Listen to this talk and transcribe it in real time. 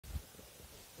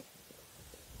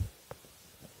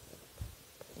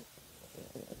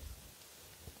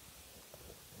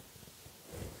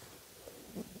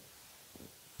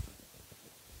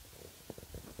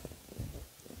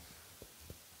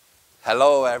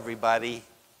Hello, everybody.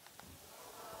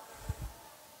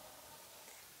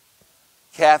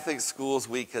 Catholic Schools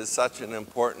Week is such an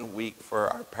important week for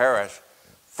our parish.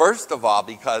 First of all,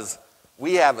 because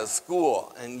we have a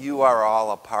school and you are all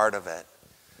a part of it.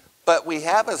 But we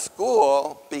have a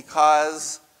school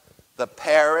because the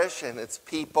parish and its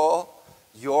people,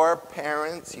 your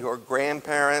parents, your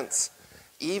grandparents,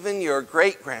 even your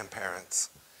great-grandparents,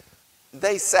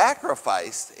 they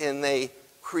sacrificed and they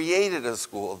created a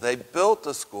school. They built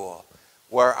a school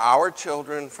where our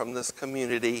children from this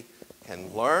community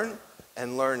can learn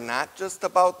and learn not just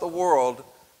about the world,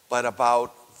 but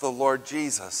about the Lord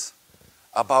Jesus,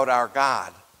 about our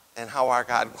God and how our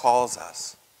God calls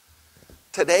us.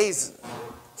 Today's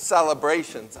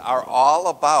celebrations are all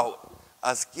about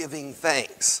us giving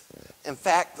thanks. In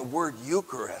fact, the word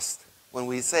Eucharist, when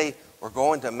we say we're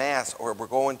going to Mass or we're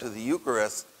going to the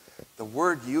Eucharist, the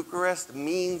word Eucharist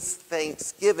means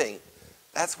thanksgiving.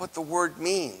 That's what the word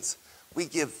means. We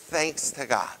give thanks to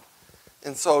God.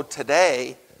 And so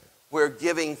today, we're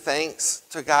giving thanks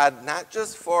to God not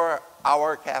just for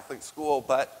our Catholic school,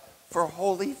 but for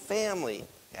Holy Family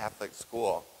Catholic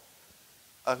School,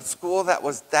 a school that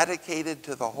was dedicated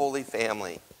to the Holy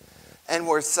Family. And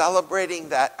we're celebrating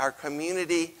that our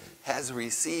community has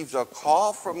received a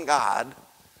call from God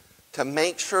to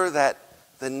make sure that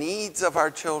the needs of our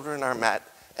children are met,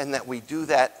 and that we do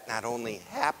that not only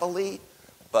happily,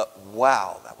 but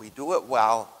well, that we do it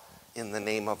well in the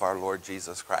name of our Lord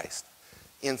Jesus Christ.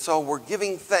 And so we're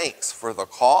giving thanks for the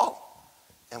call,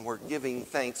 and we're giving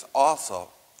thanks also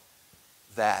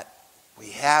that we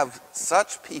have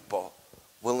such people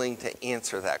willing to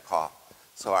answer that call.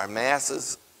 So our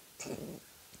Masses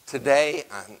today,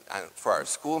 for our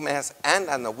school Mass and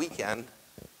on the weekend,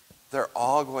 they're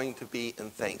all going to be in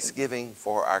thanksgiving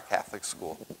for our Catholic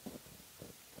school.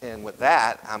 And with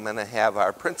that, I'm going to have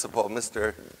our principal,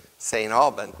 Mr. St.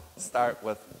 Alban, start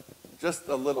with just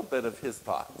a little bit of his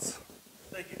thoughts.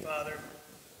 Thank you, Father.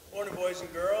 Morning, boys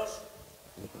and girls.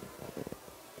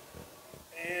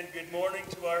 And good morning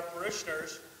to our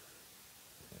parishioners.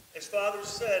 As Father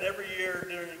said, every year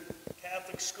during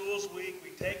Catholic Schools Week, we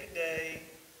take a day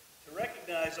to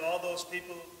recognize all those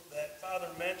people that Father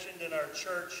mentioned in our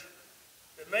church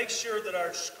that make sure that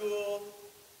our school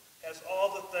has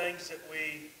all the things that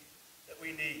we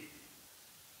need.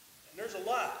 And there's a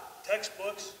lot.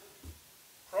 Textbooks,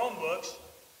 Chromebooks,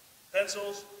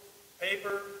 pencils,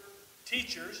 paper,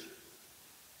 teachers,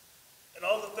 and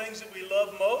all the things that we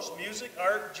love most: music,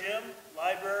 art, gym,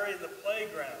 library, and the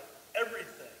playground,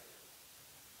 everything.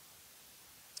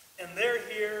 And they're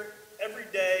here every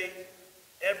day,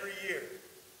 every year.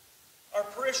 Our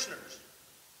parishioners,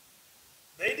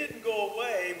 they didn't go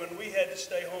away when we had to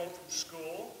stay home from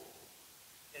school.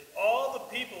 And all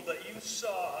the people that you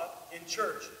saw in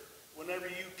church whenever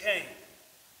you came,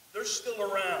 they're still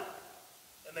around.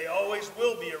 And they always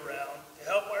will be around to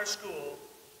help our school,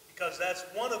 because that's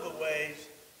one of the ways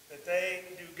that they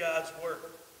do God's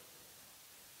work.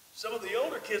 Some of the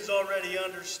older kids already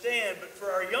understand, but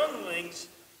for our younglings,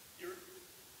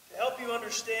 to help you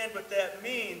understand what that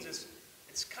means,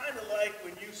 it's kind of like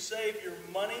when you save your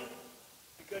money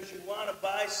because you want to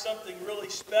buy something really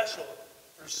special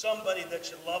for somebody that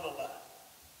you love a lot.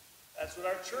 That's what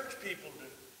our church people do.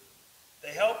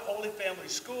 They help Holy Family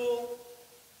School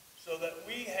so that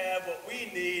we have what we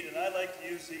need, and I like to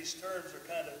use these terms,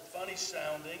 they're kind of funny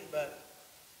sounding, but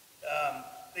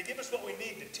they give us what we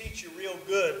need to teach you real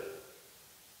good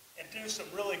and do some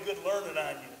really good learning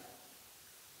on you.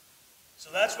 So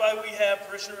that's why we have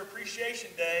Parishioner Appreciation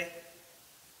Day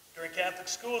during Catholic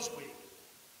Schools Week.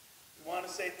 We want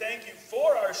to say thank you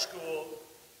for our school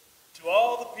to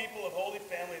all the people of Holy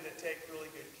Family that take really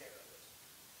good care of us.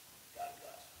 God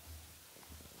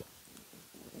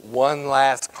bless. One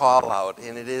last call out,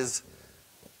 and it is,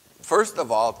 first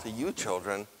of all, to you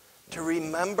children, to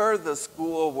remember the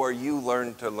school where you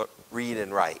learned to read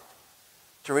and write.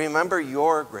 To remember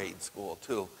your grade school,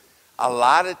 too. A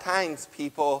lot of times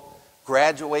people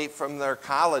graduate from their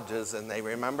colleges and they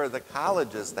remember the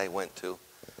colleges they went to.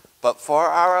 But for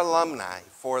our alumni,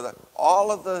 for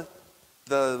all of the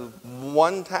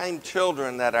one-time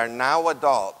children that are now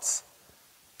adults,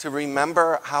 to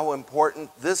remember how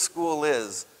important this school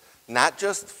is, not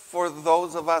just for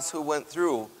those of us who went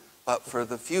through, but for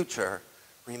the future.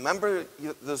 Remember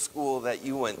the school that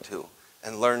you went to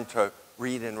and learned to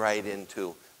read and write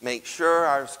into. Make sure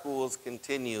our schools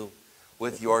continue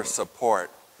with your support,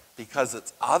 because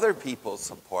it's other people's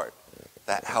support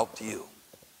that helped you,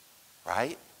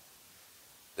 right?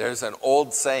 There's an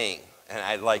old saying, and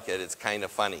I like it, it's kind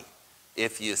of funny.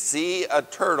 If you see a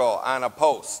turtle on a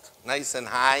post, nice and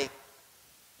high,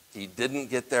 He didn't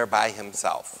get there by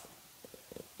himself.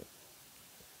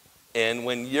 And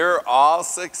when you're all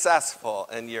successful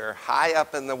and you're high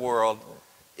up in the world,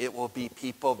 it will be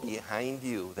people behind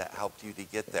you that helped you to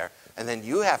get there. And then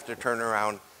you have to turn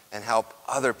around and help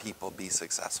other people be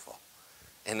successful.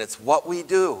 And it's what we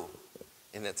do,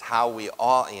 and it's how we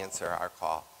all answer our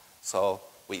call. So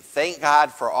we thank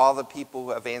God for all the people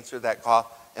who have answered that call,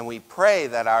 and we pray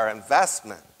that our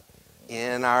investment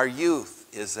in our youth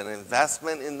is an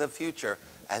investment in the future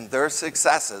and their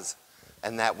successes,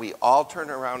 and that we all turn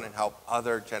around and help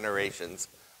other generations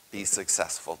be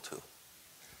successful too.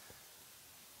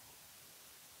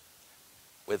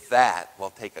 With that, we'll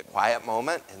take a quiet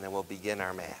moment and then we'll begin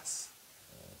our Mass.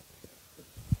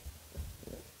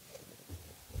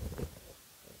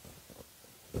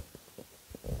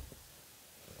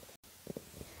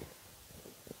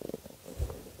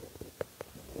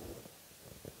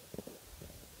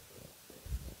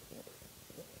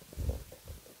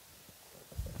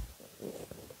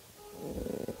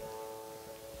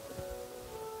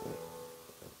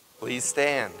 Please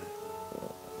stand.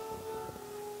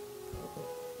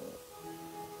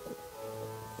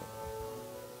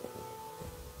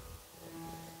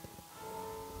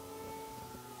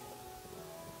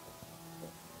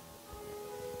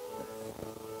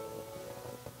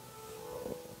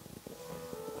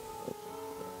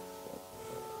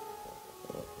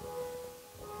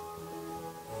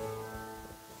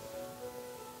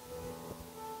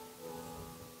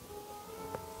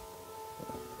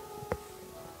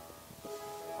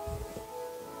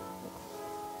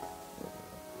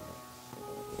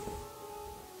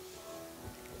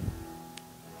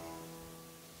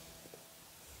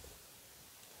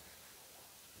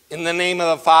 In the name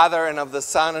of the Father, and of the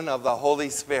Son, and of the Holy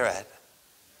Spirit,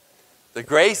 the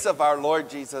grace of our Lord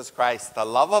Jesus Christ, the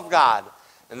love of God,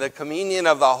 and the communion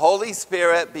of the Holy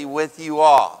Spirit be with you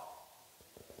all.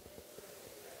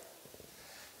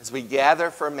 As we gather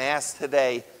for Mass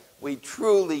today, we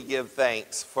truly give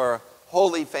thanks for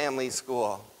Holy Family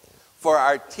School, for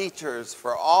our teachers,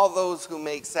 for all those who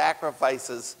make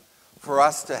sacrifices for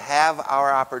us to have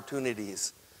our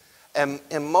opportunities. And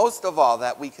most of all,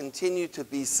 that we continue to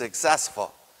be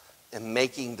successful in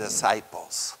making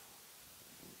disciples.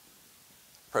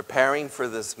 Preparing for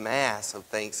this Mass of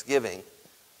Thanksgiving,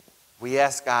 we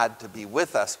ask God to be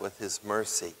with us with His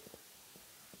mercy.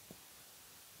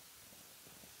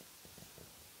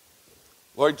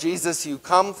 Lord Jesus, you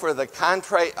come for the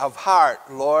contrite of heart.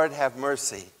 Lord, have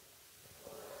mercy.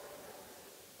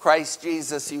 Christ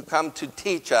Jesus, you come to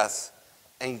teach us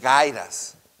and guide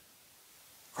us.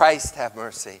 Christ, have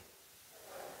mercy.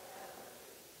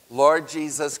 Lord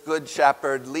Jesus, Good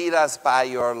Shepherd, lead us by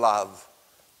your love.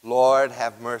 Lord,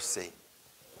 have mercy.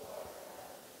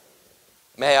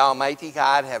 May Almighty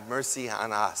God have mercy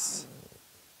on us.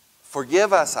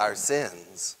 Forgive us our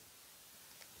sins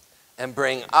and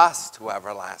bring us to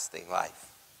everlasting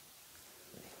life.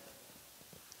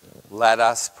 Let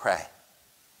us pray.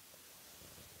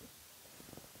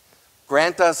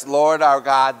 Grant us, Lord our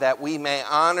God, that we may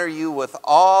honor you with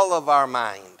all of our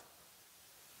mind,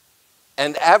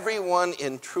 and everyone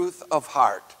in truth of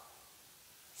heart,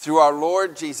 through our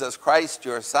Lord Jesus Christ,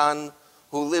 your Son,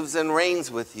 who lives and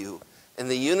reigns with you in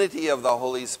the unity of the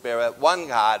Holy Spirit, one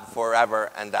God,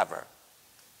 forever and ever.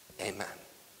 Amen.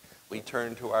 We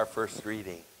turn to our first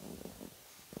reading.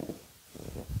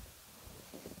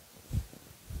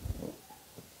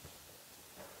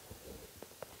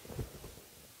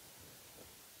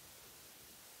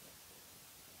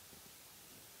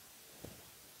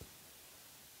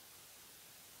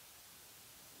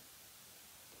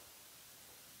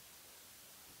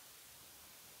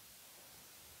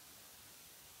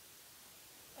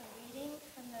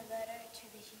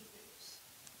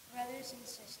 Brothers and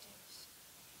sisters,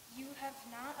 you have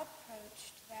not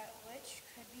approached that which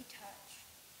could be touched,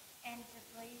 and the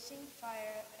blazing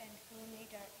fire and gloomy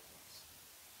darkness,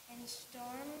 and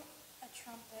storm a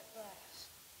trumpet blast,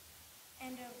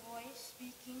 and a voice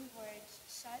speaking words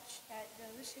such that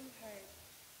those who heard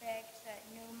begged that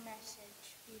no message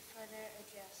be further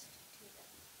addressed to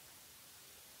them.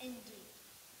 Indeed,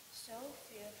 so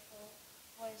fearful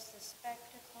was the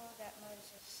spectacle that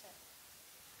Moses said,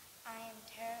 I am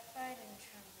terrified and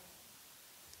trembling.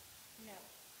 No,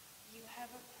 you have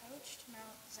approached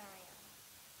Mount Zion,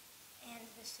 and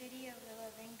the city of the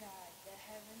living God, the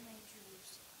heavenly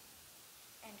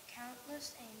Jerusalem, and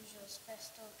countless angels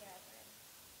festal gathering,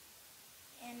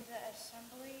 and the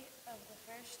assembly of the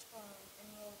firstborn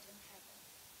enrolled in heaven,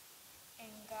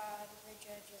 and God, the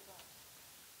judge of all,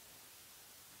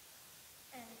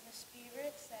 and the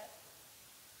spirits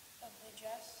of the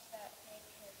just that make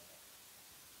perfect,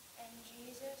 and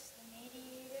Jesus, the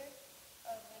mediator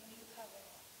of the new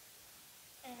covenant,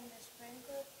 and the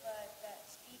sprinkled blood that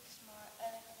speaks more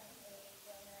eloquently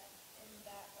than in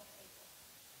that of Abel.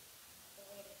 The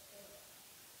word of the Lord.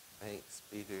 Thanks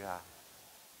be to God.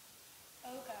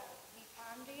 O God, we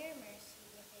ponder your mercy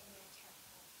within your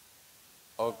temple.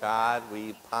 O God,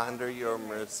 we ponder your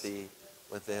mercy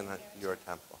within your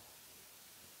temple.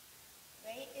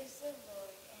 Great is the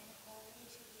Lord and holy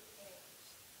to be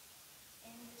praised.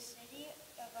 In the city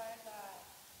of our God,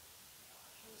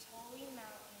 whose holy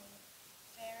mountain,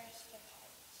 fairest of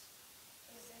heights,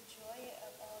 is the joy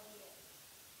of all the earth.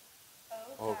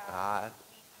 O God,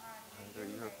 we ponder under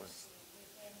your your mercy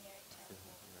within your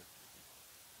temple.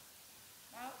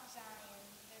 Mount Zion,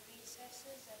 the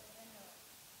recesses of the north,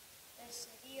 the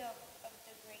city of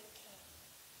the great King.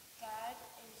 God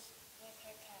is with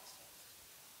her castles.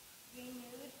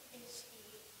 Renewed is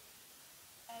he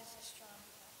as a strong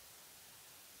tower.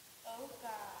 O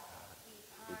God,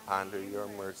 we ponder your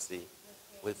mercy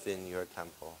within your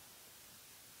temple.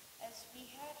 As we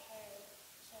had heard,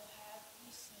 so have we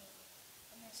seen,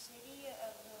 in the city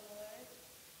of the Lord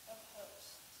of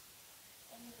hosts,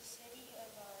 in the city of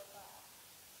our God.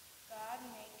 God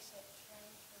makes it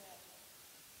firm forever.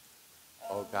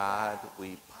 O God,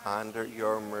 we ponder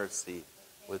your mercy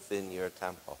within your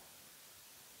temple.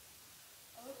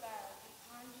 O God, we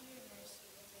ponder your mercy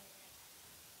within your temple.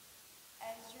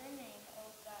 As your name, O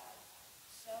God,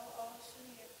 so also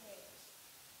your praise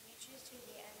reaches to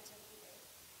the ends of the earth.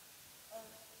 Of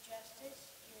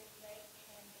justice your right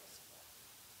hand is full.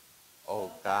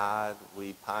 O God,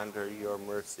 we ponder your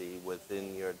mercy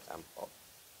within your temple.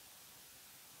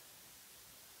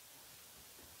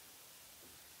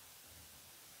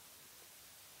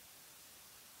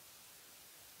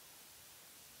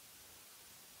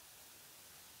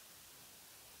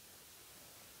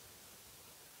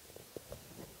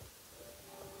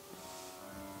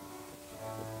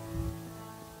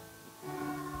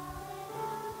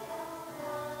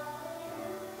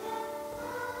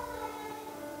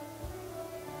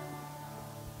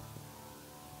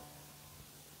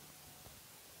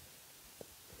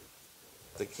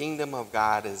 The kingdom of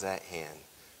God is at hand.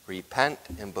 Repent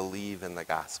and believe in the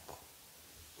gospel.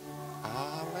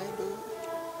 Hallelujah.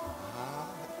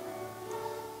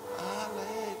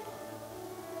 Hallelujah.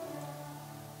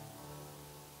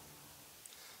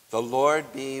 The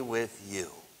Lord be with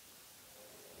you.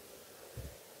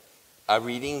 A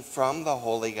reading from the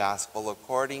Holy Gospel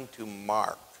according to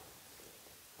Mark.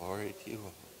 Glory to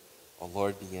you. O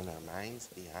Lord, be in our minds,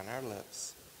 be on our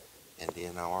lips, and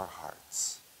in our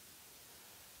hearts.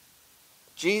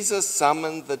 Jesus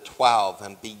summoned the 12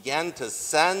 and began to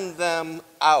send them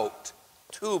out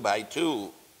 2 by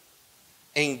 2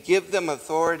 and give them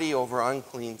authority over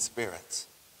unclean spirits.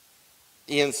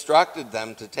 He instructed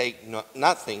them to take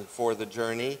nothing for the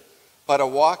journey but a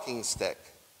walking stick,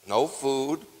 no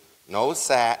food, no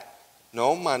sack,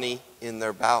 no money in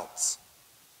their belts.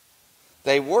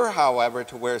 They were, however,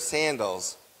 to wear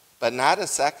sandals, but not a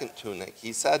second tunic.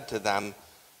 He said to them,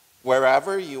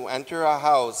 "Wherever you enter a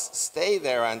house, stay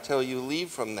there until you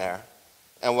leave from there.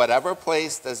 And whatever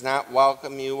place does not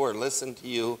welcome you or listen to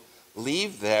you,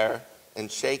 leave there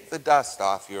and shake the dust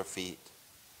off your feet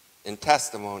in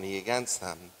testimony against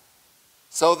them."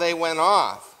 So they went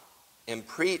off and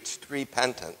preached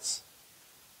repentance.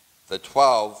 The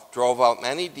 12 drove out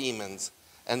many demons,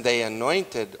 and they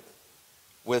anointed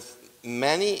with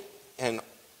many and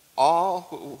all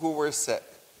who were sick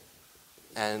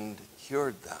and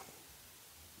cured them.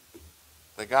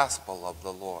 The gospel of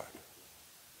the Lord.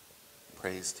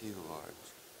 Praise to you, Lord.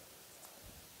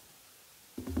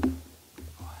 Go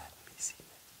ahead and be seated.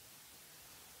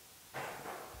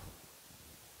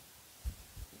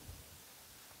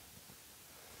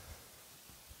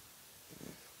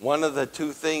 One of the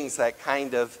two things that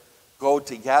kind of go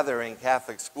together in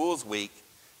Catholic Schools Week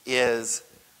is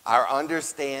our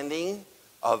understanding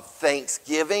of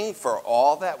thanksgiving for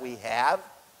all that we have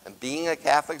and being a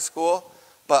Catholic school,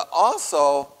 but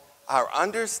also our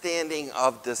understanding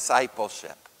of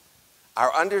discipleship,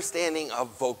 our understanding of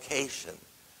vocation,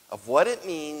 of what it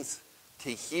means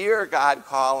to hear God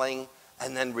calling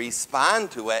and then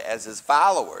respond to it as his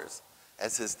followers,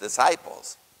 as his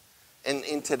disciples.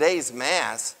 In today's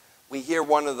Mass, we hear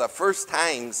one of the first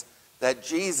times that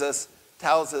Jesus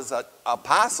tells his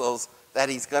apostles that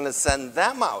he's going to send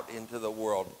them out into the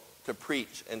world to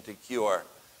preach and to cure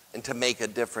and to make a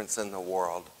difference in the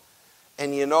world.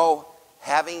 And you know,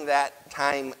 having that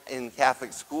time in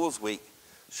Catholic Schools Week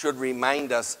should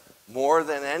remind us more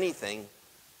than anything,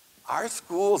 our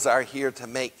schools are here to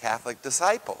make Catholic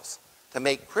disciples, to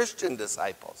make Christian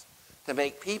disciples, to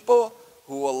make people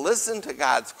who will listen to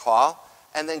God's call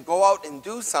and then go out and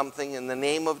do something in the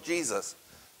name of Jesus,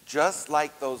 just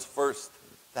like those first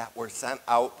that were sent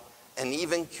out and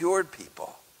even cured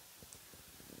people.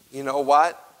 You know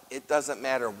what? It doesn't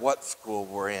matter what school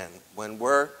we're in. When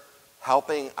we're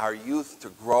helping our youth to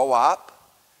grow up,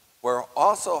 we're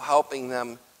also helping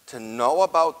them to know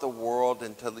about the world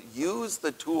and to use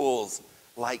the tools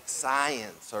like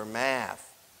science or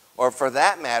math, or for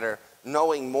that matter,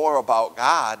 knowing more about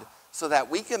God so that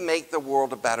we can make the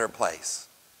world a better place.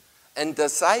 And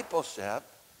discipleship,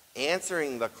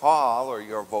 answering the call or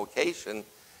your vocation,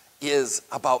 is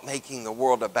about making the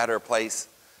world a better place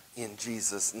in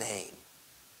Jesus' name.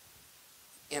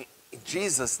 In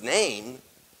Jesus' name,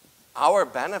 our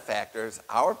benefactors,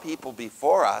 our people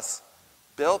before us,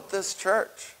 built this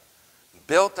church,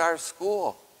 built our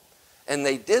school. And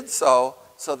they did so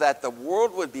that the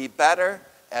world would be better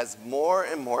as more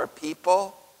and more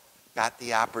people got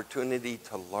the opportunity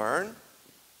to learn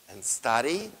and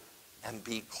study and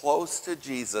be close to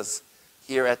Jesus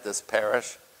here at this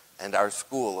parish and our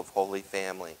school of Holy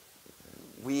Family.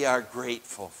 We are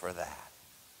grateful for that.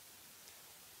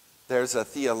 There's a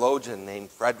theologian named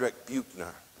Frederick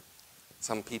Buechner.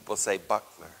 Some people say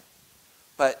Buckner.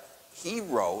 But he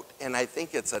wrote, and I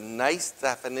think it's a nice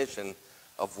definition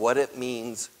of what it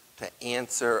means to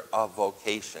answer a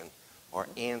vocation or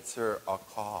answer a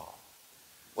call.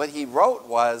 What he wrote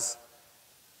was,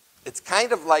 it's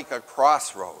kind of like a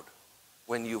crossroad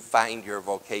when you find your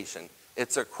vocation.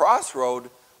 It's a crossroad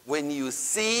when you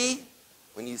see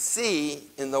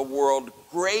in the world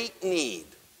great need,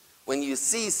 when you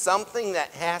see something that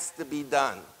has to be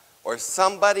done or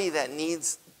somebody that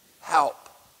needs help,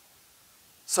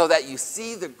 so that you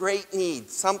see the great need,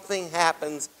 something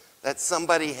happens that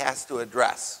somebody has to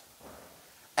address.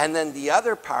 And then the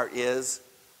other part is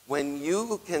when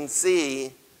you can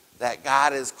see that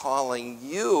God is calling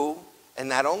you, and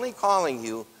not only calling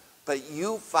you, but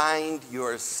you find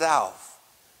yourself,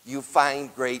 you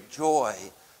find great joy,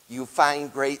 you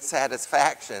find great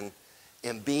satisfaction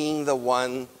in being the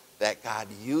one that God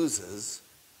uses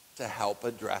to help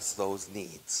address those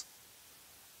needs.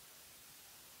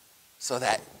 So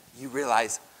that you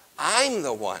realize, I'm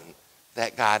the one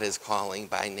that God is calling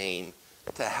by name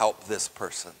to help this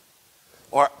person.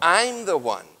 Or I'm the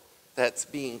one that's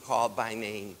being called by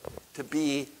name to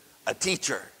be a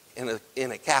teacher in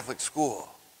a Catholic school.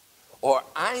 Or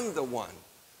I'm the one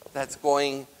that's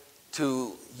going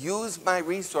to use my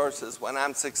resources when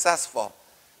I'm successful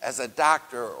as a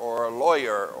doctor or a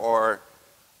lawyer or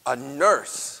a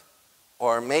nurse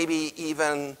or maybe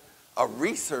even a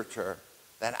researcher,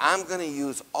 that I'm going to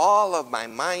use all of my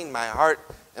mind, my heart,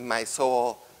 and my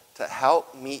soul to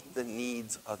help meet the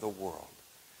needs of the world.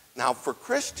 Now, for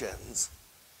Christians,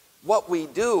 what we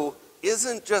do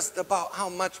isn't just about how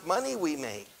much money we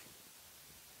make.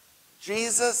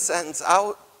 Jesus sends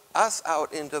us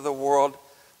out into the world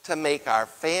to make our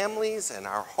families and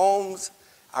our homes,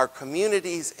 our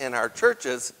communities and our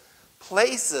churches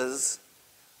places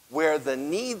where the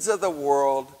needs of the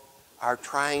world are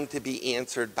trying to be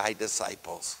answered by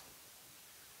disciples.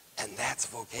 And that's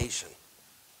vocation.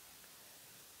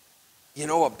 You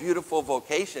know, a beautiful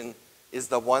vocation is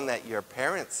the one that your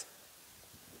parents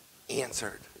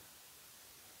answered.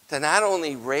 To not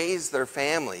only raise their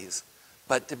families,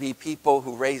 but to be people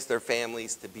who raise their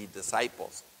families to be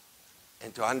disciples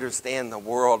and to understand the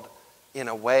world in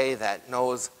a way that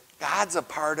knows God's a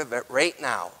part of it right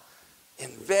now.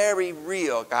 And very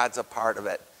real, God's a part of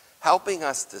it, helping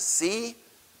us to see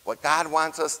what God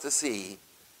wants us to see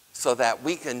so that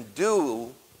we can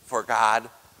do for God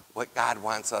what God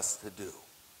wants us to do.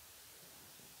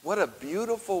 What a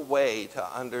beautiful way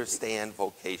to understand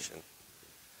vocation.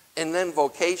 And then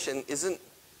vocation it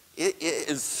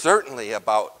is certainly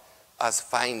about us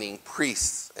finding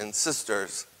priests and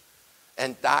sisters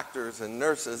and doctors and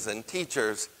nurses and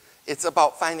teachers. It's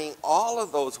about finding all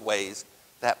of those ways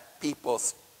that people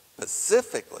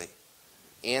specifically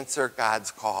answer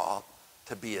God's call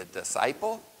to be a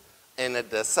disciple, and a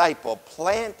disciple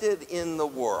planted in the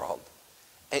world.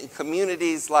 And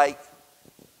communities like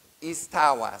East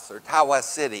Tawas or Tawas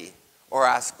City or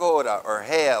Ascoda or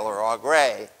Hale or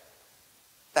Augray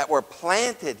that were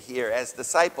planted here as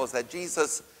disciples, that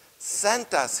Jesus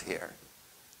sent us here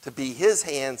to be his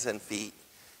hands and feet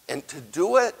and to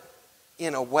do it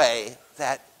in a way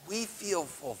that we feel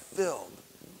fulfilled.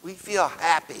 We feel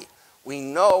happy. We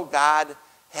know God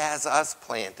has us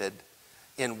planted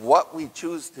in what we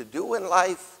choose to do in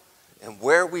life and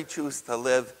where we choose to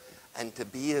live and to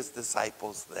be his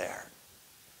disciples there.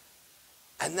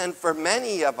 And then for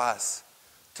many of us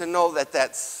to know that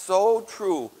that's so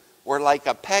true, we're like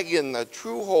a peg in the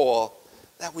true hole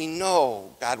that we know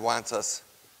God wants us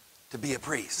to be a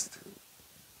priest.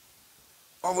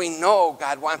 Or we know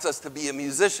God wants us to be a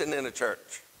musician in a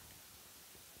church,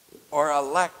 or a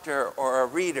lector, or a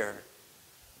reader,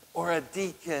 or a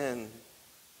deacon,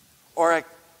 or a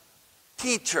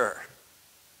teacher.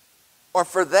 Or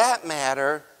for that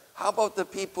matter, how about the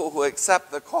people who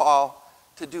accept the call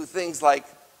to do things like,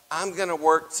 I'm going to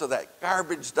work so that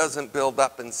garbage doesn't build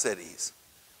up in cities,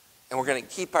 and we're going to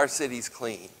keep our cities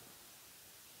clean.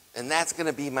 And that's going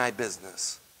to be my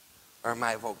business or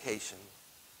my vocation.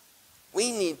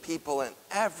 We need people in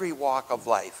every walk of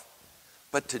life,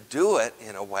 but to do it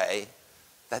in a way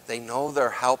that they know they're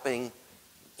helping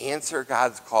answer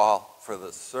God's call for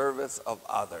the service of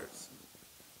others.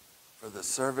 For the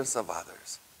service of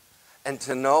others. And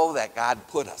to know that God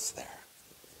put us there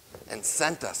and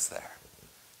sent us there,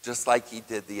 just like he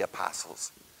did the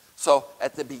apostles. So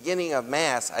at the beginning of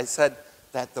Mass, I said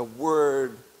that the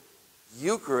word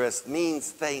Eucharist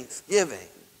means thanksgiving.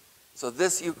 So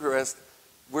this Eucharist,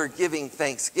 we're giving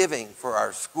thanksgiving for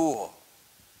our school.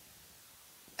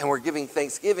 And we're giving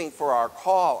thanksgiving for our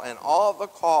call and all the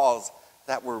calls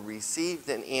that were received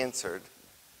and answered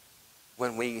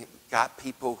when we got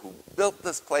people who built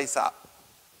this place up.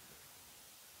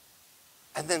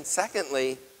 And then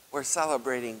secondly, we're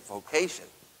celebrating vocation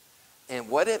and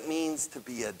what it means to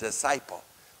be a disciple,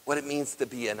 what it means to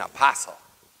be an apostle.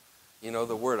 You know,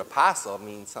 the word apostle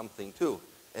means something too.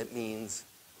 It means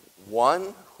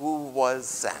one who was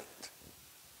sent.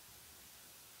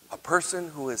 A person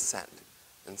who is sent.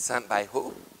 And sent by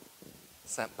who?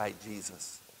 Sent by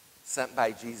Jesus. Sent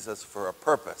by Jesus for a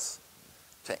purpose.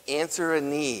 To answer a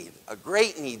need, a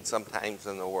great need sometimes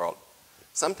in the world.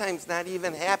 Sometimes not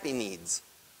even happy needs,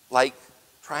 like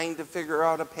trying to figure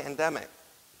out a pandemic.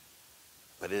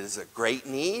 But it is a great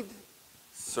need?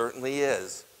 Certainly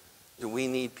is. Do we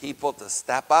need people to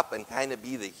step up and kind of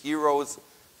be the heroes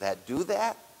that do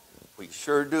that? We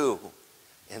sure do.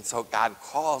 And so God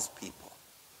calls people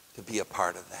to be a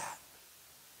part of that.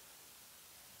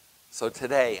 So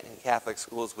today in Catholic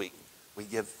Schools Week, we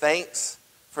give thanks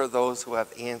for those who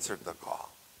have answered the call.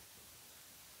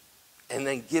 And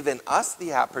then given us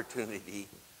the opportunity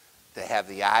to have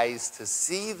the eyes to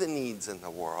see the needs in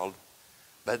the world,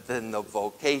 but then the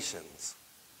vocations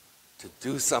to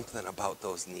do something about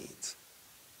those needs.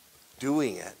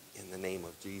 Doing it in the name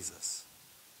of Jesus.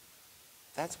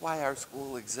 That's why our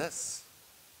school exists.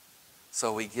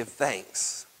 So we give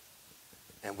thanks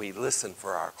and we listen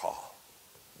for our call.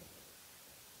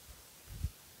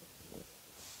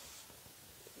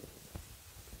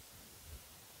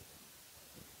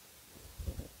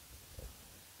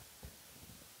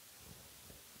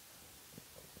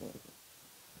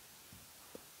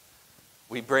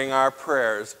 We bring our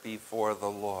prayers before the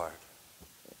Lord.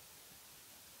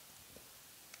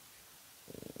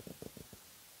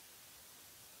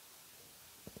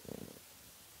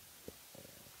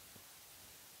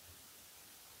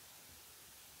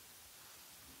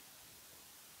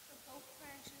 For Pope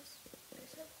Francis,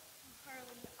 Bishop Harley,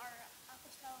 our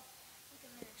apostolic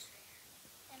administrator,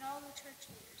 and all the church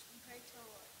leaders, we pray to the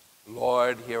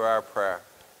Lord. Lord, hear our prayer.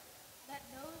 That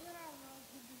those in our world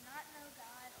who do not know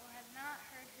God or have not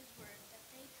heard his word, that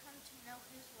they come to know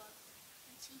his love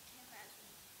and seek him as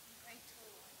we pray to the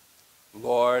Lord.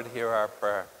 Lord, hear our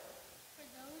prayer. For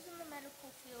those in the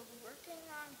medical field working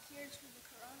on cures for the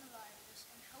coronavirus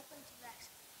and helping to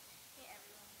vaccinate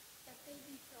everyone, that they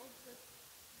be filled with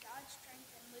God's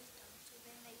strength and wisdom so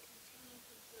they may continue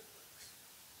his good works.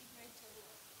 We pray to the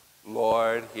Lord.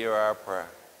 Lord, hear our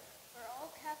prayer. For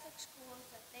all Catholic schools,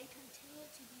 that they continue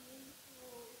to be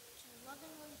able to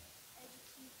lovingly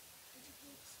educate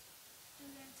students,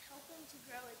 helping to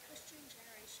grow a Christian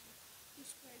generation who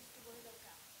spreads the word of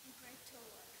God. We pray to the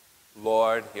Lord.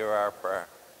 Lord, hear our prayer.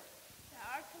 That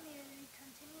our community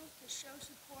continues to show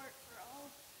support for all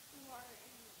who are in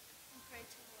need. We pray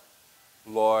to the Lord.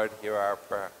 Lord, hear our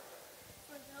prayer.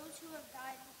 For those who have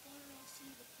died, that they may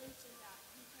see the face of God.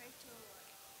 We pray to the Lord.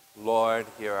 Lord,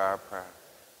 hear our prayer.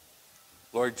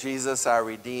 Lord Jesus, our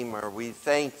Redeemer, we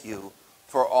thank you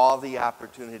for all the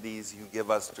opportunities you give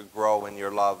us to grow in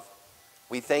your love.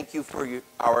 We thank you for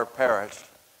our parish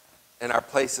and our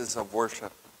places of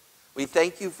worship. We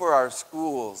thank you for our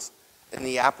schools and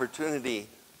the opportunity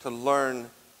to learn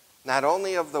not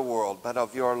only of the world, but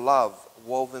of your love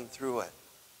woven through it.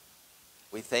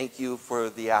 We thank you for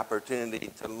the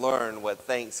opportunity to learn what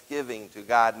thanksgiving to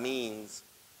God means.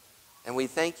 And we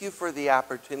thank you for the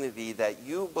opportunity that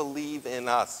you believe in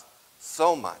us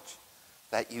so much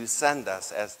that you send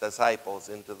us as disciples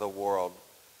into the world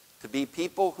to be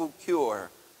people who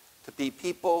cure, to be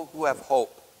people who have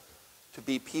hope, to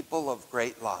be people of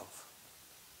great love.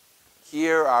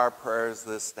 hear our prayers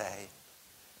this day.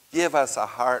 Give us a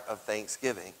heart of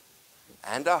thanksgiving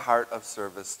and a heart of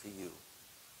service to you.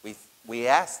 We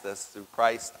ask this through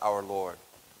Christ our Lord.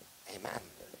 Amen.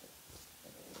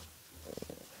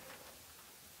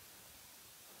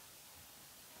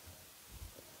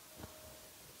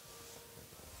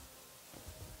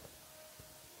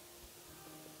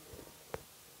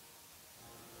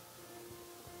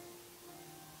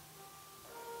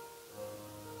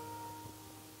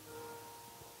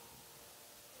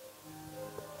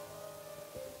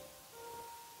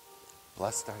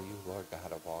 Blessed are you, Lord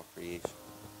God of all creation.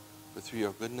 For through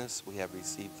your goodness we have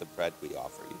received the bread we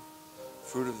offer you,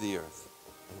 fruit of the earth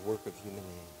and work of human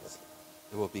hands.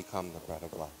 It will become the bread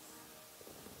of life.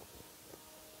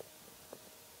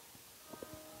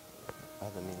 By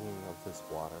the meaning of this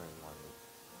water and wine,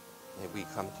 may we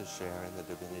come to share in the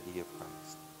divinity of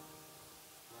Christ.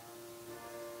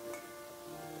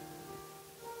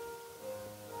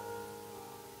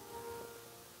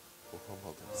 Who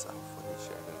humbled himself when he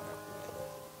shared in our humanity.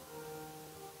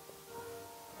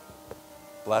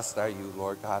 Blessed are you,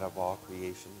 Lord God of all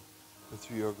creation, for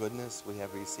through your goodness we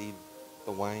have received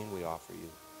the wine we offer you,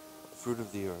 the fruit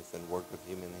of the earth and work of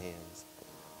human hands.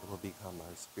 It will become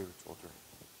our spiritual drink.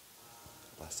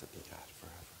 Blessed be God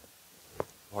forever.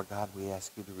 Lord God, we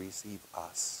ask you to receive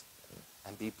us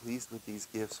and be pleased with these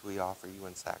gifts we offer you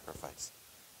in sacrifice,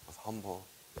 with humble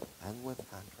and with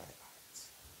contrite hearts.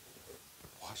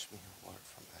 Wash me, O Lord,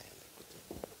 from my iniquity.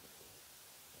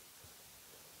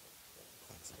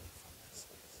 Cleanse me from my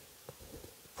sins.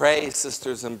 Pray,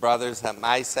 sisters and brothers, that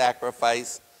my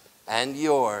sacrifice and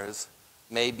yours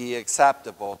may be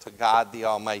acceptable to God the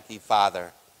Almighty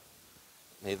Father.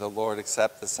 May the Lord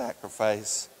accept the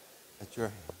sacrifice at your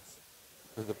hands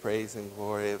for the praise and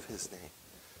glory of his name,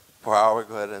 for our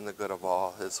good and the good of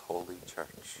all his holy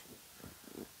church.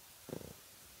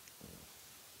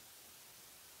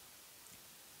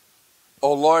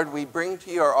 O Lord, we bring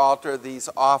to your altar these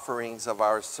offerings of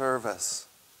our service.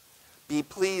 Be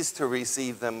pleased to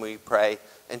receive them, we pray,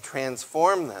 and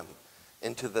transform them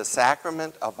into the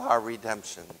sacrament of our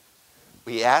redemption.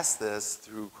 We ask this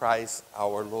through Christ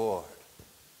our Lord.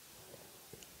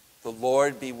 The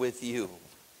Lord be with you.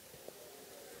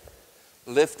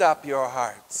 Lift up your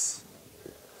hearts.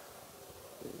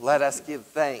 Let us give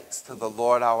thanks to the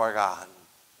Lord our God.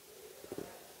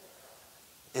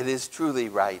 It is truly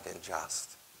right and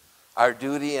just, our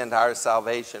duty and our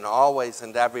salvation, always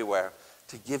and everywhere,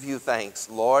 to give you thanks,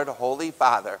 Lord, Holy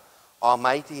Father,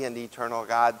 Almighty and eternal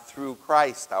God, through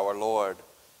Christ our Lord.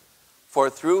 For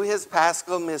through his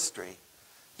paschal mystery,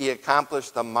 he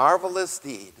accomplished the marvelous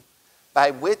deed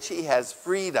by which he has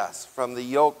freed us from the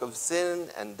yoke of sin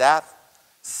and death,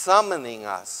 summoning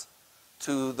us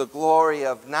to the glory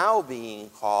of now being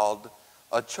called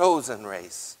a chosen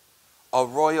race, a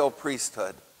royal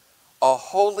priesthood, a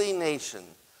holy nation,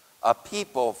 a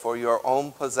people for your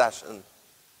own possession,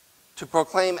 to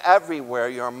proclaim everywhere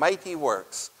your mighty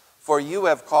works, for you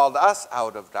have called us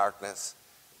out of darkness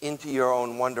into your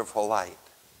own wonderful light.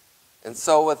 And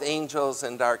so with angels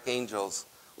and archangels,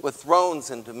 with thrones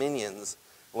and dominions,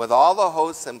 with all the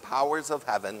hosts and powers of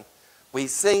heaven, we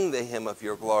sing the hymn of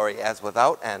your glory as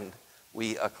without end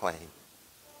we acclaim.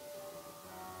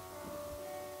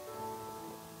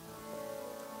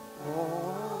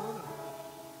 Holy,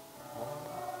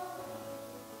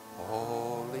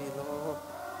 holy Lord,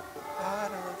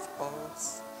 God of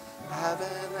hosts, heaven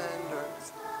and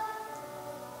earth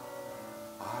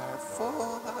are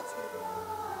full of you.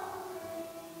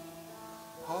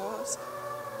 Hosanna,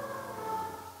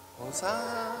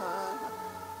 Hosanna,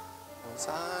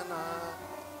 Hosanna,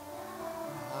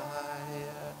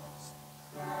 highest.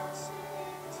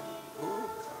 Who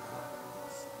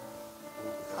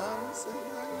comes in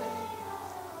your name?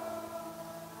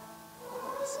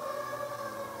 Hosanna,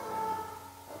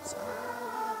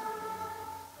 Hosanna,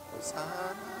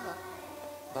 Hosanna,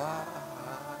 the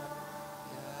highest.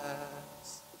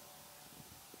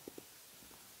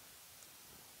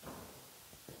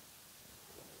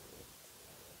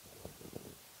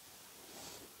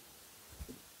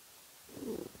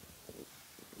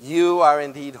 You are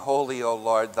indeed holy, O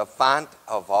Lord, the font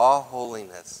of all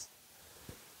holiness.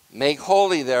 Make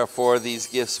holy, therefore, these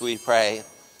gifts, we pray,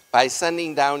 by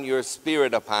sending down your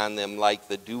Spirit upon them like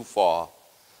the dewfall,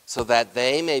 so that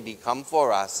they may become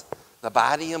for us the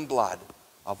body and blood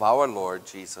of our Lord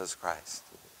Jesus Christ.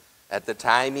 At the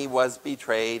time he was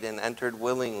betrayed and entered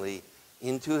willingly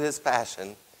into his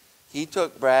passion, he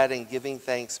took bread and giving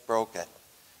thanks broke it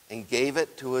and gave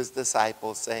it to his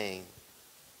disciples, saying,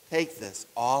 "Take this,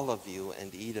 all of you,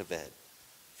 and eat of it,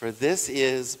 for this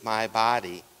is my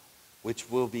body, which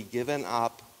will be given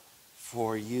up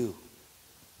for you.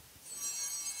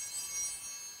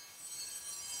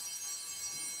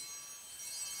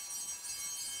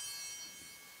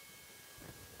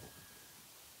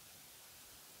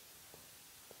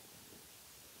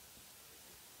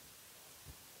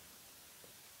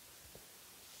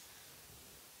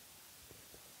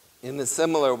 In a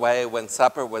similar way, when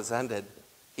supper was ended,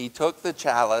 he took the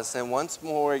chalice, and once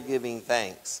more giving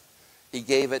thanks, he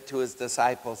gave it to his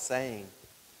disciples, saying,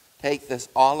 "Take this,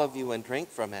 all of you, and drink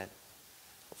from it.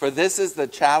 For this is the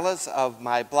chalice of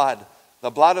my blood, the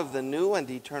blood of the new and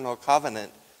eternal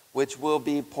covenant, which will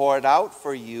be poured out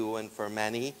for you and for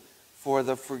many for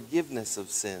the forgiveness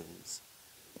of sins.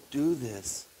 Do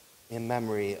this in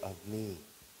memory of me."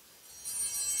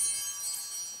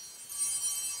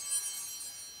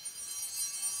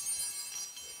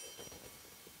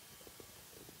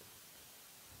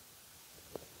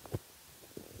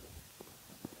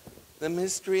 The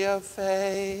mystery of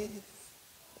faith.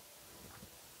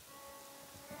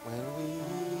 When we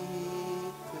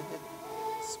eat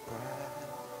this bread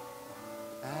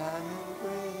and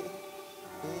drink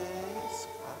this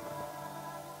cup,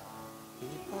 we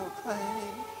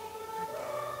proclaim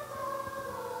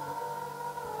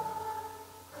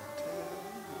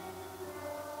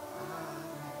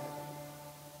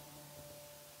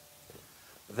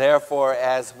Therefore,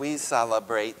 as we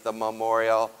celebrate the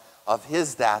memorial of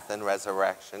his death and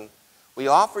resurrection, we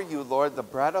offer you, Lord, the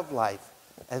bread of life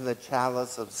and the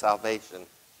chalice of salvation,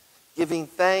 giving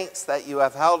thanks that you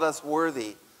have held us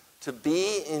worthy to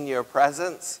be in your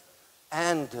presence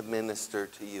and to minister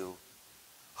to you.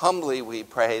 Humbly we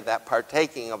pray that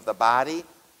partaking of the body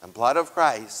and blood of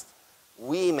Christ,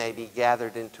 we may be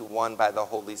gathered into one by the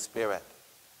Holy Spirit.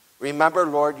 Remember,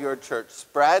 Lord, your church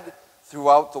spread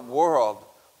throughout the world.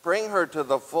 Bring her to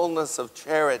the fullness of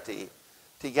charity,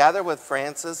 together with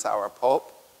Francis, our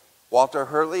Pope, Walter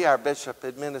Hurley, our Bishop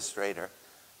Administrator,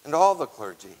 and all the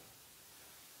clergy.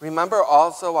 Remember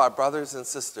also our brothers and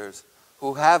sisters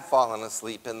who have fallen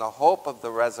asleep in the hope of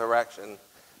the resurrection,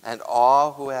 and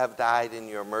all who have died in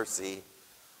your mercy.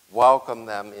 Welcome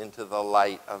them into the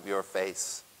light of your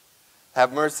face.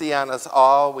 Have mercy on us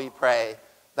all, we pray,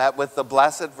 that with the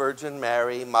Blessed Virgin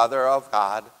Mary, Mother of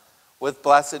God, with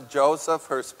blessed Joseph,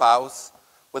 her spouse,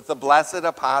 with the blessed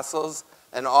apostles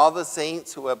and all the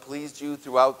saints who have pleased you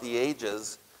throughout the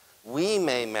ages, we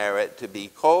may merit to be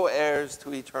co-heirs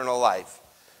to eternal life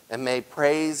and may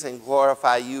praise and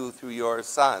glorify you through your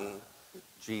Son,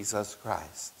 Jesus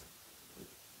Christ.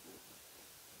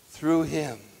 Through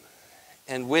him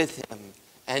and with him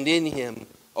and in him,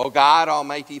 O God,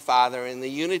 Almighty Father, in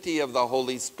the unity of the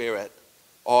Holy Spirit,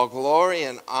 all glory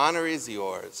and honor is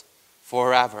yours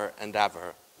forever and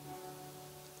ever.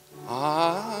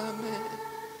 Amen.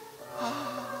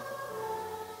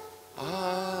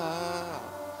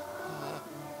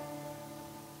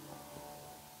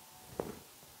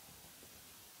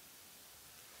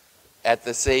 At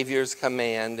the Savior's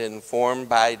command, informed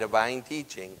by divine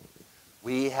teaching,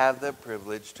 we have the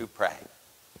privilege to pray.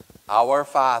 Our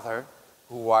Father,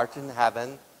 who art in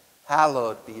heaven,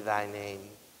 hallowed be thy name.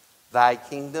 Thy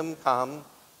kingdom come,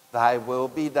 thy will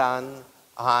be done,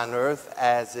 on earth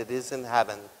as it is in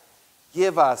heaven.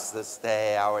 Give us this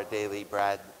day our daily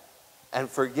bread, and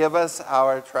forgive us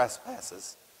our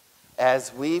trespasses,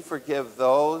 as we forgive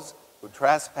those who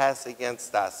trespass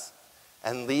against us.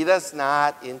 And lead us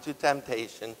not into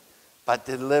temptation, but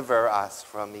deliver us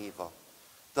from evil.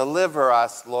 Deliver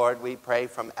us, Lord, we pray,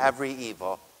 from every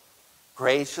evil.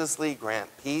 Graciously grant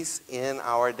peace in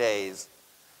our days,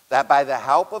 that by the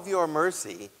help of your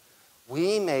mercy,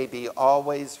 we may be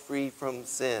always free from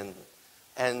sin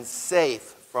and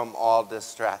safe from all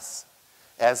distress,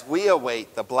 as we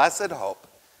await the blessed hope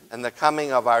and the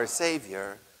coming of our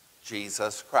Savior,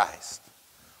 Jesus Christ.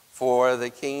 For the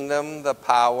kingdom, the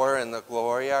power, and the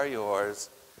glory are yours,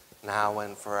 now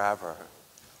and forever.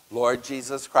 Lord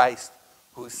Jesus Christ,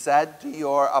 who said to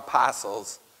your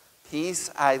apostles, "Peace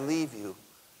I leave you,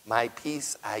 my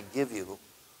peace I give you,"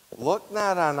 look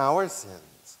not on our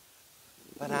sins,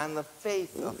 but on the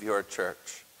faith of your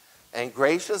church, and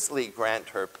graciously grant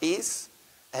her peace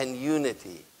and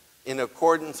unity in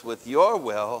accordance with your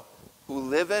will, who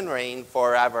live and reign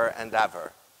forever and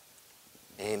ever.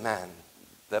 Amen.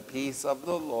 The peace of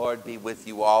the Lord be with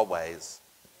you always.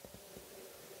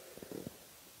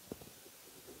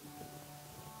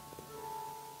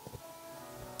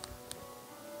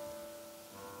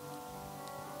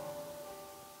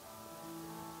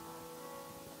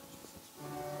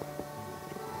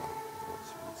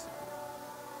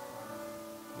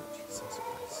 Jesus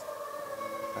Christ,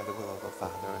 by the will of the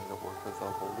Father and the work of the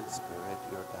Holy Spirit,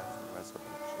 your death and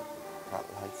resurrection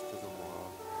brought life to the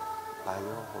world. by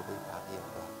your holy body and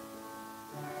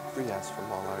blood. Free us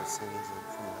from all our sins and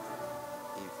from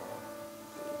every evil.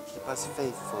 Keep us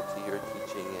faithful to your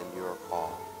teaching and your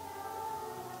call.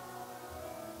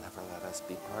 Never let us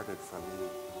be parted from you.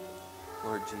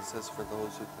 Lord Jesus, for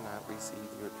those who cannot receive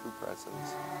your true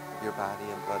presence, your body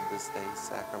and blood this day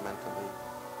sacramentally,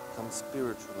 come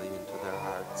spiritually into their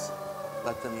hearts.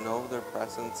 Let them know their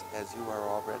presence as you are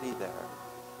already there,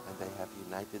 and they have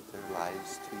united their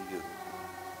lives to you.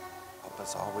 Help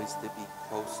us always to be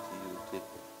close to you, to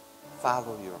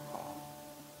follow your call,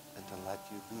 and to let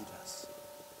you lead us,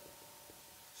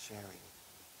 sharing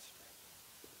strength.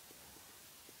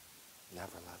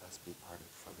 Never let us be parted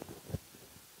from you.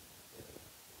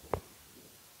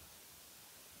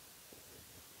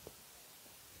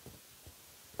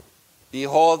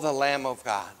 Behold the Lamb of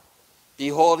God.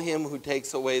 Behold him who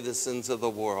takes away the sins of the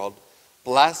world.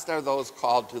 Blessed are those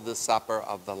called to the supper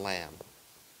of the Lamb.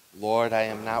 Lord, I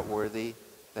am not worthy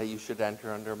that you should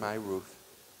enter under my roof,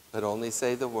 but only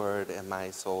say the word, and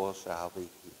my soul shall be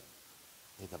healed.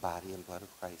 May the body and blood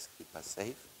of Christ keep us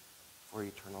safe for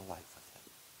eternal life with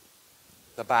him.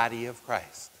 The body of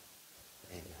Christ.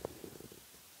 Amen.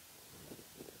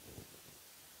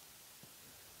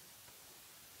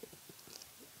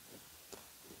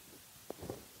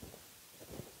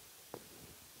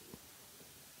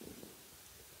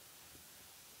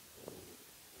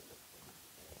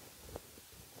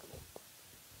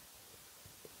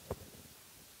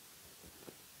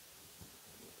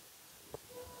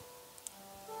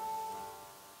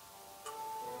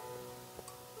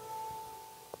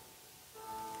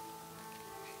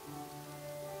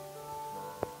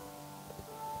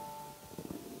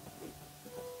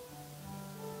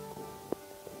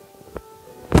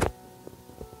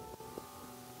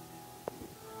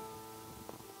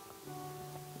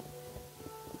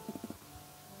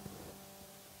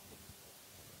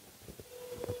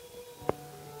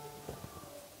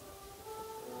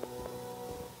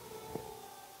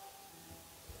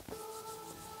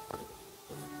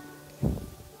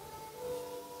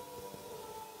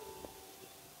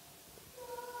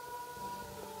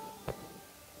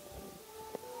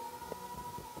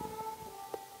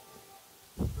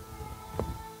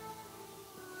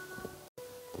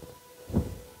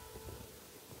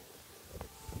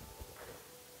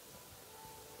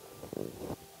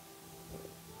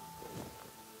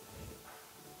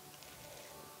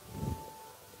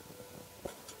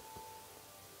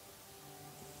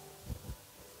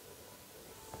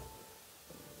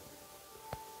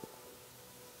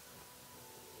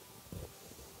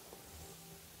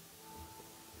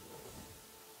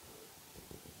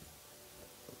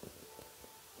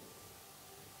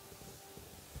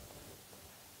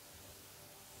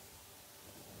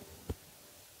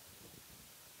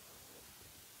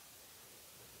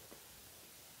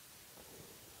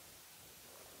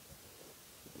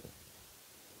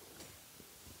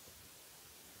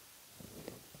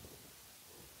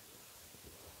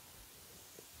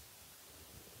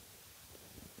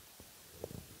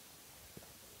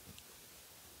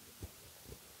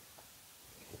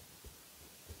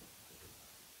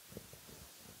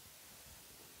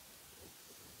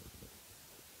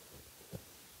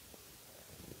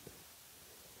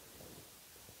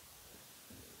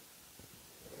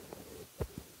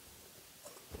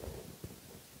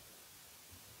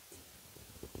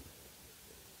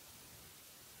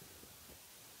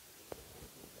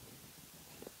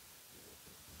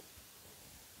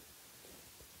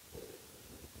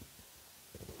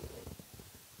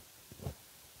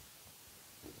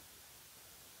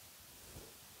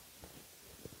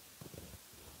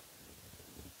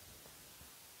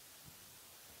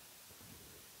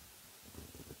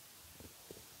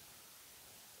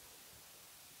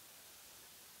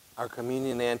 Our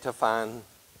communion antiphon.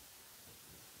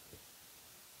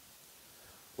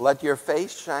 Let your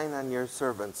face shine on your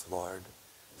servants, Lord.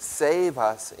 Save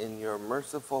us in your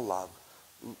merciful love.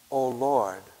 O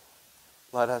Lord,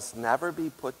 let us never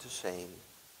be put to shame,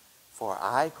 for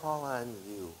I call on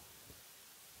you.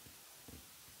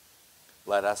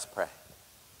 Let us pray.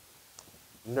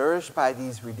 Nourished by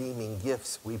these redeeming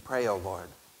gifts, we pray, O Lord,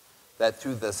 that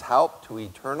through this help to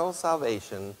eternal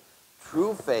salvation,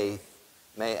 true faith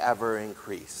may ever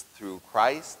increase. Through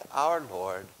Christ our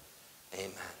Lord.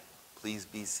 Amen. Please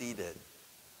be seated.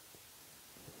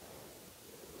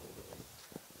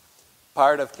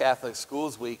 Part of Catholic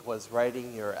Schools Week was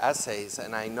writing your essays,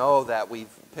 and I know that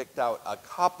we've picked out a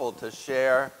couple to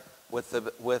share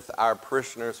with our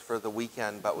parishioners for the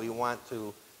weekend, but we want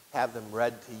to have them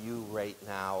read to you right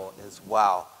now as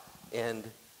well. And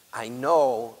I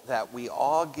know that we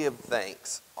all give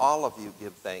thanks, all of you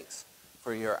give thanks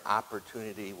for your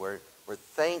opportunity where We're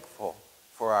thankful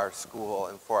for our school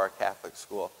and for our Catholic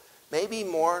school. Maybe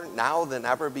more now than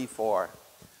ever before.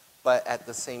 But at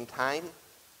the same time,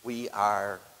 we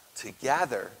are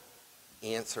together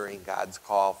answering God's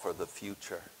call for the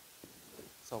future.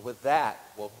 So with that,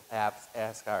 we'll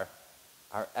ask our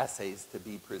essays to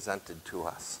be presented to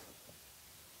us.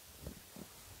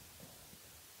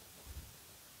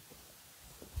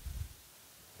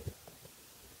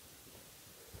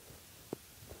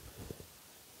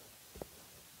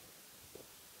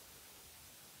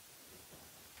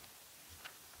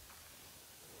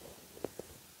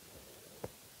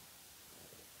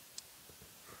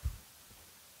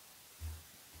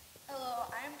 Hello,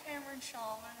 I am Cameron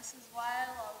Shalom, and this is why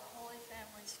I love Holy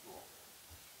Family School.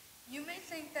 You may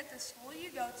think that the school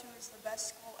you go to is the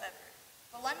best school ever,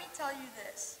 but let me tell you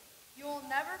this. You will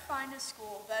never find a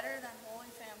school better than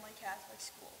Holy Family Catholic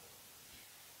School.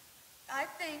 I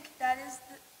think that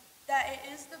it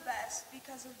is the best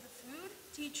because of the food,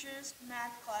 teachers,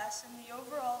 math class, and the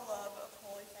overall love of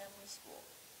Holy Family School.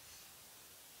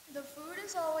 The food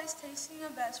is always tasting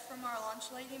the best from our lunch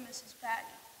lady, Mrs.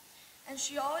 Patty, and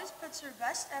she always puts her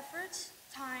best efforts,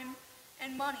 time,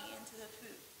 and money into the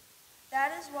food.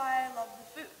 That is why I love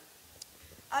the food.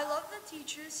 I love the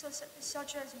teachers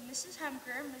such as Mrs.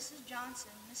 Hemker, Mrs.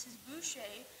 Johnson, Mrs.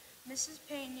 Boucher, Mrs.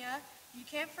 Pena, you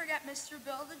can't forget Mr.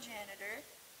 Bill the janitor,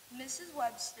 Mrs.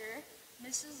 Webster,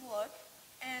 Mrs. Look,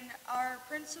 and our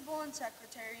principal and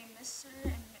secretary,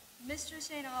 Mr.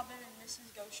 St. Aubin and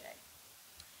Mrs. Gaucher.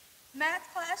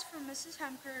 Math class from Mrs.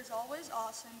 Hemker is always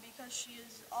awesome because she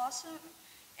is awesome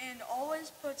and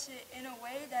always puts it in a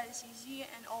way that is easy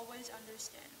and always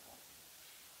understandable.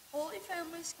 Holy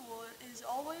Family School is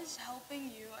always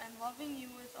helping you and loving you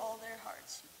with all their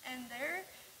hearts. And there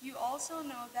you also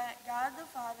know that God the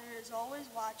Father is always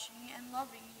watching and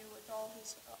loving you with all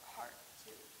his heart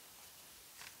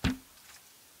too.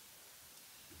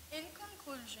 In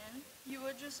conclusion, you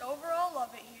would just overall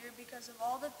love it here because of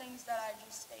all the things that I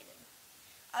just stated.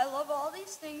 I love all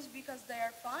these things because they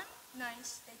are fun,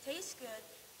 nice, they taste good,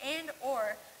 and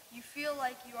or you feel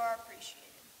like you are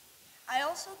appreciated. I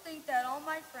also think that all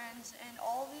my friends and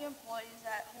all the employees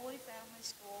at Holy Family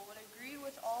School would agree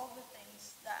with all the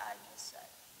things that I just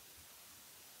said.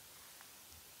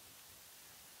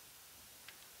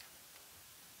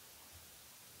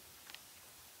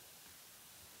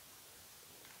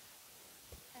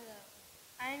 Hello,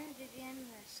 I'm Vivian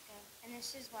Mariska, and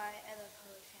this is why I love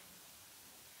Holy Family.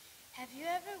 Have you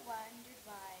ever wondered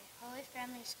why Holy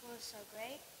Family School is so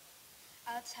great?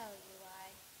 I'll tell you why.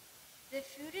 The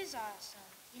food is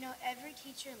awesome. You know, every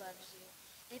teacher loves you.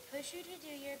 They push you to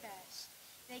do your best.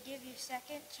 They give you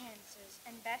second chances,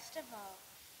 and best of all,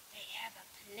 they have a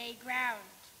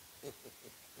playground.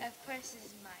 Of course, this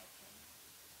is my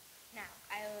opinion. Now,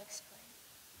 I will explain.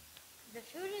 The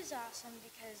food is awesome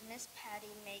because Miss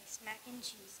Patty makes mac and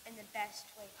cheese in the best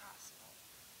way possible.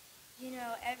 You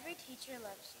know, every teacher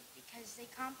loves you because they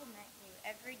compliment you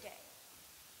every day.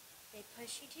 They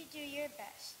push you to do your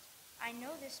best. I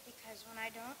know this because when I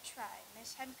don't try,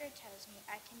 Miss Hemker tells me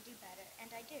I can do better,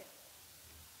 and I do.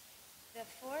 The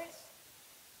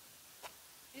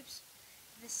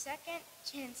second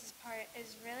chances part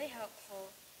is really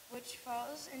helpful, which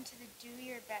falls into the do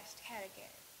your best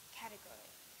category.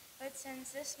 But since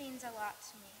this means a lot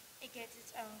to me, it gets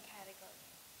its own category.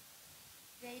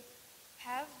 They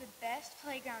have the best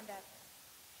playground ever.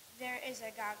 There is a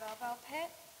gaga ball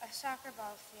pit, a soccer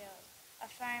ball field, a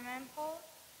fireman pole,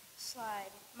 slide,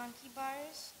 monkey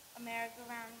bars, a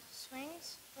merry-go-round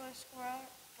swings,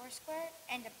 foursquare,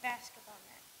 and a basketball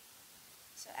net.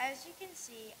 So as you can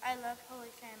see, I love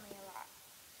Holy Family a lot,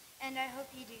 and I hope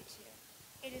you do too.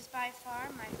 It is by far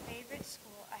my favorite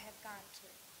school I have gone to.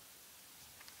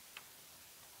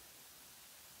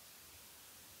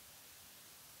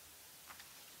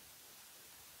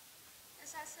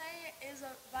 This essay is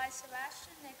by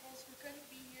Sebastian Nichols, who couldn't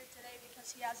be here today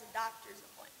because he has a doctor's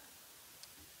appointment.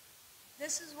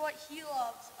 This is what he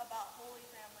loves about Holy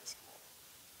Family School.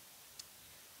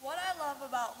 What I love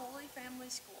about Holy Family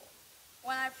School.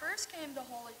 When I first came to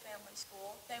Holy Family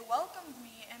School, they welcomed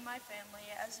me and my family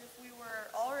as if we were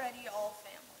already all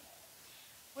family.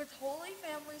 With Holy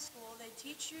Family School, they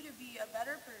teach you to be a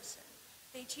better person.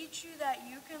 They teach you that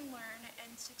you can learn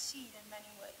and succeed in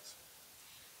many ways.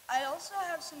 I also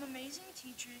have some amazing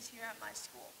teachers here at my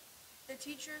school. The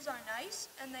teachers are nice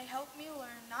and they help me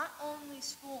learn not only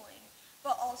schooling,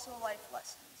 but also life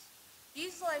lessons.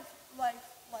 These life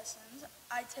lessons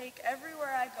I take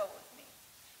everywhere I go with me.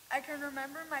 I can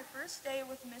remember my first day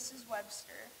with Mrs.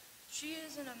 Webster. She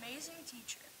is an amazing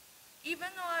teacher. Even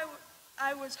though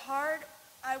I was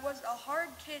a hard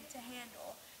kid to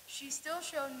handle, She still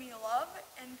showed me love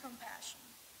and compassion.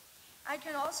 I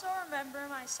can also remember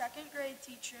my second grade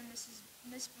teacher,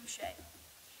 Miss Boucher.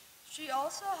 She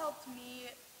also helped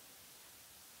me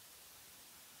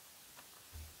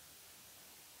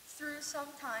through some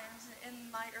times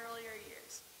in my earlier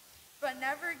years, but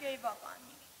never gave up on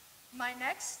me. My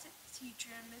next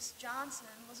teacher, Miss Johnson,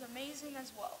 was amazing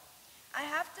as well. I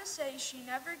have to say she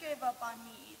never gave up on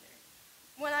me either.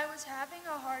 When I was having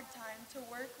a hard time to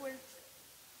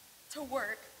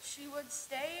work, she would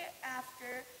stay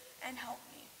after and help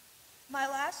me. My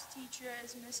last teacher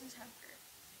is Mrs. Hemker,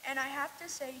 and I have to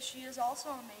say she is also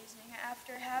amazing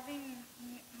after having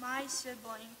my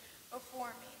sibling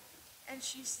before me, and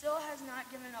she still has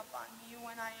not given up on me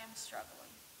when I am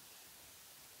struggling.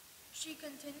 She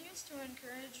continues to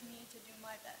encourage me to do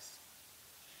my best.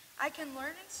 I can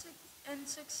learn and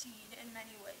succeed in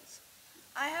many ways.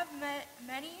 I have met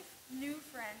many new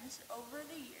friends over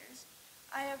the years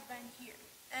I have been here,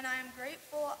 and I am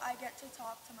grateful I get to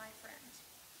talk to my friends.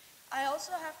 I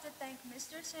also have to thank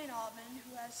Mr. St. Alban,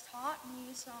 who has taught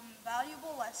me some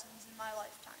valuable lessons in my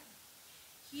lifetime.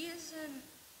 He is an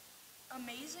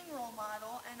amazing role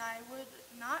model, and I would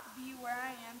not be where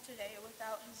I am today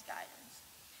without his guidance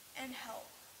and help.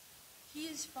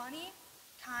 He is funny,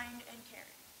 kind, and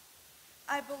caring.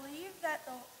 I believe that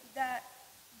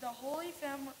the Holy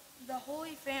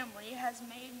Family has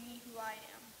made me who I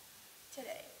am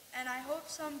today, and I hope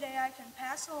someday I can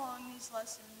pass along these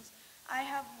lessons I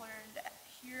have learned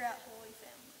here at Holy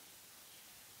Family.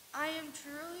 I am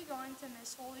truly going to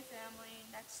miss Holy Family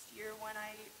next year when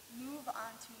I move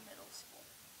on to middle school,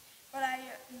 but I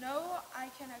know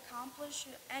I can accomplish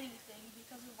anything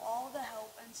because of all the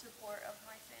help and support of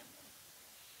my family.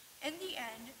 In the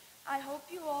end, I hope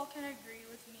you all can agree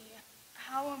with me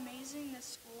how amazing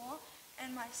this school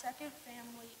and my second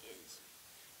family is.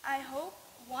 I hope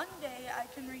one day I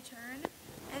can return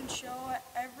and show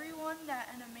everyone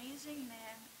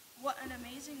what an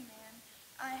amazing man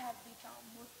I have become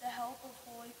with the help of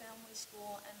Holy Family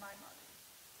School and my mother,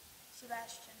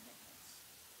 Sebastian Nichols.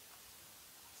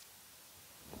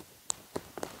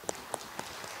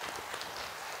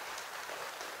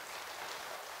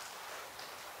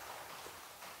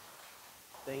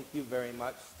 Thank you very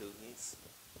much, students.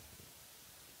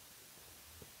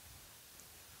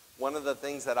 One of the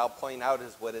things that I'll point out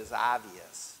is what is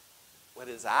obvious. What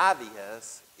is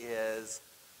obvious is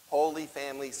Holy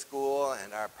Family School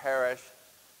and our parish.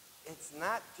 It's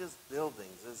not just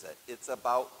buildings, is it? It's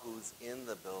about who's in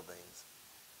the buildings.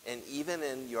 And even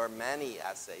in your many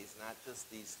essays, not just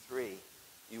these three,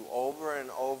 you over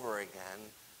and over again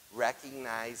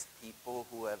recognize people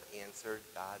who have answered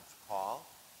God's call.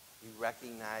 You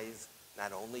recognize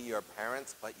not only your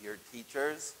parents, but your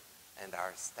teachers and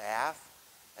our staff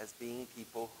as being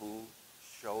people who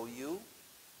show you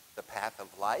the path of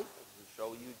life and who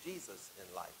show you Jesus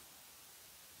in life.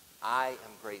 I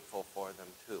am grateful for them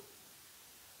too.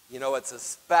 You know, it's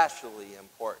especially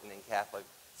important in Catholic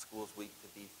Schools Week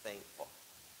to be thankful.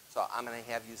 So I'm going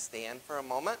to have you stand for a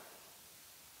moment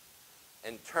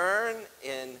and turn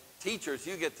in. Teachers,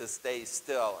 you get to stay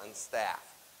still, and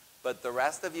staff. But the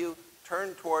rest of you,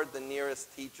 turn toward the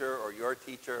nearest teacher or your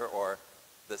teacher or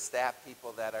the staff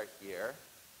people that are here.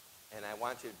 And I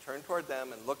want you to turn toward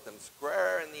them and look them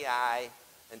square in the eye.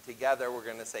 And together we're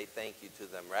going to say thank you to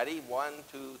them. Ready? 1,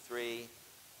 2, 3.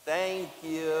 Thank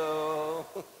you.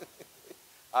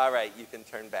 All right, you can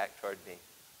turn back toward me.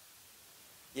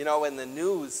 You know, in the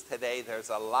news today, there's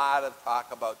a lot of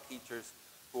talk about teachers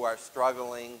who are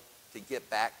struggling to get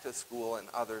back to school in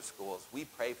other schools. We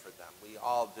pray for them. We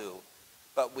all do.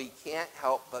 But we can't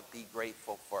help but be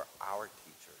grateful for our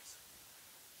teachers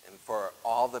and for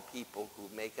all the people who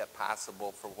make it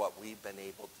possible for what we've been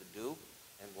able to do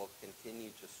and will continue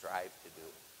to strive to do.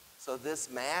 So this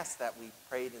Mass that we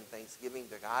prayed in thanksgiving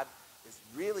to God is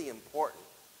really important.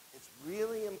 It's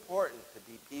really important to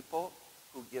be people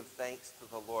who give thanks to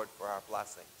the Lord for our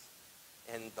blessings.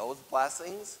 And those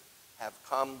blessings have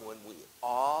come when we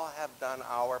all have done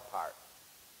our part,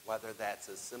 whether that's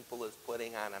as simple as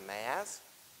putting on a mask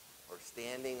or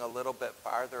standing a little bit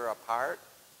farther apart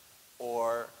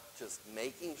or just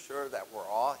making sure that we're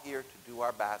all here to do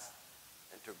our best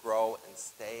and to grow and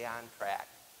stay on track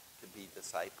to be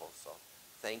disciples. So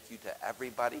thank you to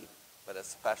everybody, but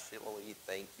especially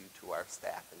thank you to our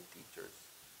staff and teachers.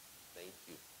 Thank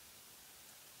you.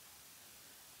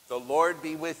 The Lord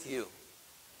be with you.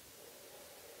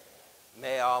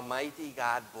 May Almighty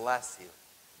God bless you,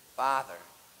 Father,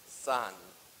 Son,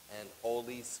 and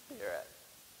Holy Spirit.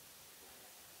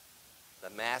 The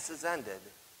Mass is ended.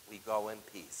 We go in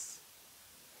peace.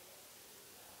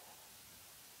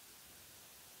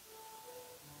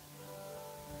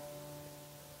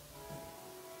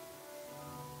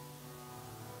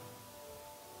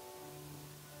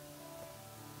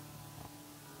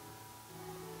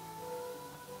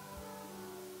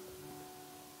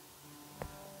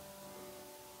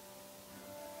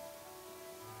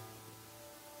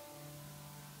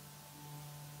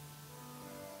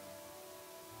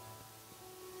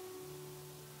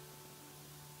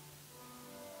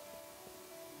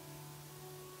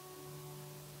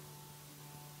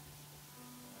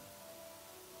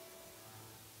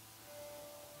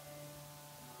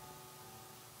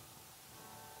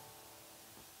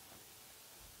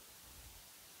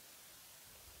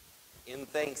 in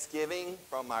thanksgiving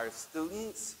from our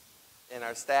students and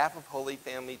our staff of Holy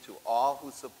Family to all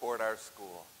who support our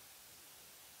school.